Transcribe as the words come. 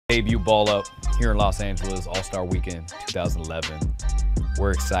Debut Ball Up here in Los Angeles, All-Star Weekend 2011.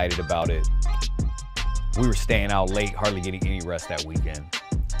 We're excited about it. We were staying out late, hardly getting any rest that weekend.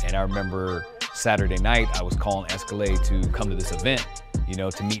 And I remember Saturday night, I was calling Escalade to come to this event, you know,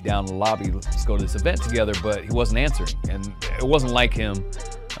 to meet down in the lobby, let's go to this event together, but he wasn't answering. And it wasn't like him.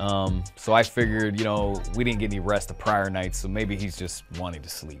 So I figured, you know, we didn't get any rest the prior night, so maybe he's just wanting to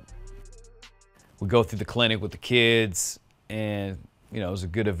sleep. We go through the clinic with the kids, and you know, it was a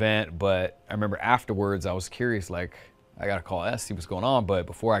good event, but I remember afterwards I was curious, like, I gotta call S, see what's going on, but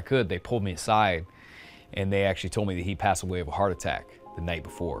before I could, they pulled me aside and they actually told me that he passed away of a heart attack the night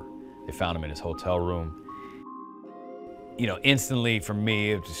before. They found him in his hotel room. You know, instantly for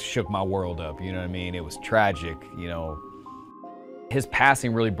me, it just shook my world up, you know what I mean? It was tragic, you know. His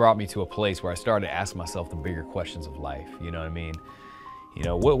passing really brought me to a place where I started asking myself the bigger questions of life, you know what I mean? You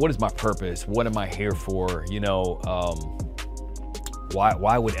know, what is my purpose? What am I here for? You know,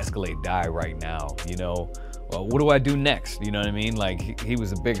 why would Escalade die right now? You know, what do I do next? You know what I mean? Like, he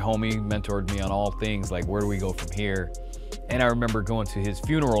was a big homie, mentored me on all things. Like, where do we go from here? And I remember going to his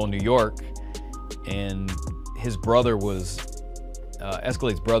funeral in New York, and his brother was,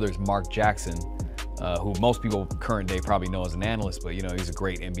 Escalade's brother is Mark Jackson, who most people current day probably know as an analyst, but you know, he's a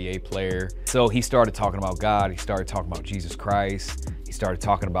great NBA player. So he started talking about God, he started talking about Jesus Christ, he started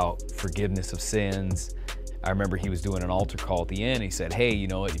talking about forgiveness of sins. I remember he was doing an altar call at the end. He said, hey, you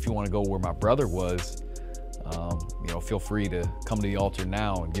know, if you want to go where my brother was, you know, feel free to come to the altar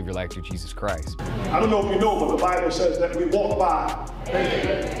now and give your life to Jesus Christ. I don't know if you know, but the Bible says that we walk by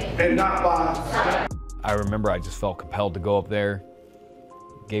and not by. I remember I just felt compelled to go up there,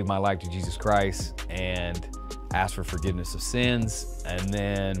 gave my life to Jesus Christ, and asked for forgiveness of sins. And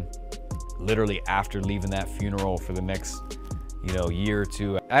then literally after leaving that funeral for the next, you know, year or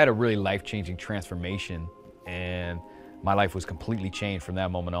two, I had a really life-changing transformation, and my life was completely changed from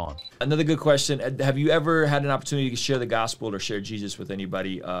that moment on. Another good question. Have you ever had an opportunity to share the gospel or share Jesus with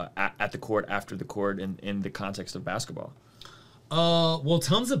anybody at the court, after the court, in the context of basketball? Well,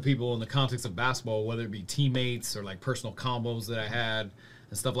 tons of people in the context of basketball, whether it be teammates or like personal combos that I had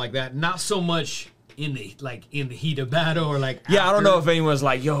and stuff like that. Not so much in the heat of battle or like yeah, after. I don't know if anyone's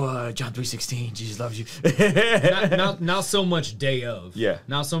like, yo, John 3:16, Jesus loves you. not so much day of. Yeah.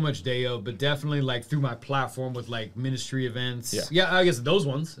 Not so much day of, but definitely like through my platform with like ministry events. Yeah. Yeah, I guess those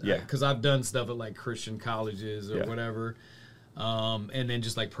ones. Yeah. Because I've done stuff at like Christian colleges or Yeah. whatever. And then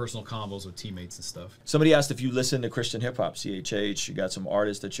just like personal combos with teammates and stuff. Somebody asked if you listen to Christian hip hop, CHH. You got some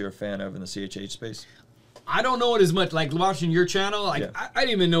artists that you're a fan of in the CHH space? I don't know it as much, like watching your channel, like Yeah. I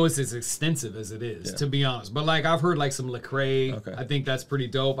didn't even know it's as extensive as it is, Yeah. to be honest. But like I've heard like some Lecrae, Okay. I think that's pretty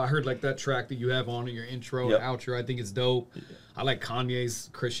dope. I heard like that track that you have on in your intro Yep. and outro, I think it's dope. I like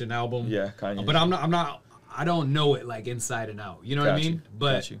Kanye's Christian album. Yeah, Kanye. But I don't know it like inside and out. You know what I Got you. mean?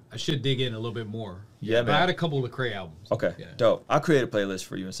 But Got you. I should dig in a little bit more. Yeah, But man. I had a couple of Lecrae albums. Okay, Yeah. dope. I'll create a playlist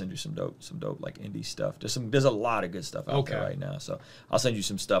for you and send you some dope like indie stuff. There's a lot of good stuff out there Okay. right now, so I'll send you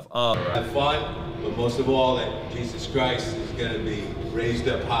some stuff. Have fun, but most of all, that Jesus Christ is going to be raised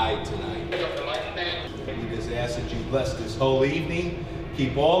up high tonight. We just ask that you bless this whole evening,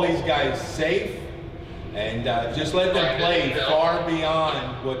 keep all these guys safe, and just let them play far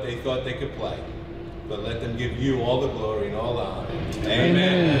beyond what they thought they could play. But let them give you all the glory and all the honor.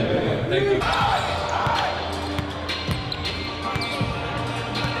 Amen. Thank you.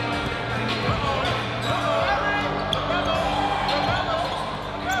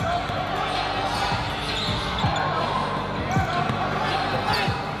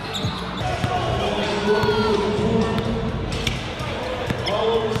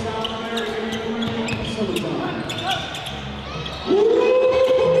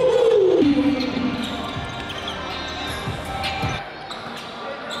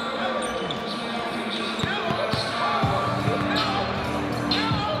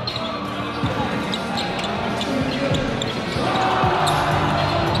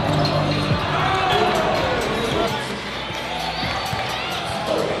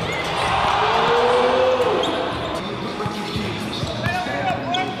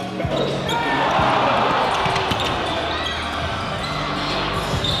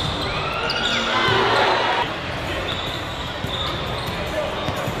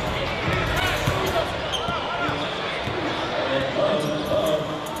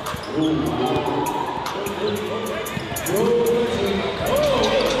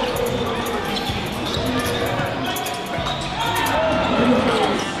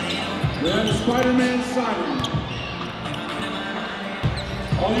 We're the Spider-Man sighting.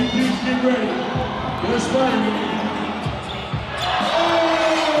 All you please get ready. There's Spider-Man.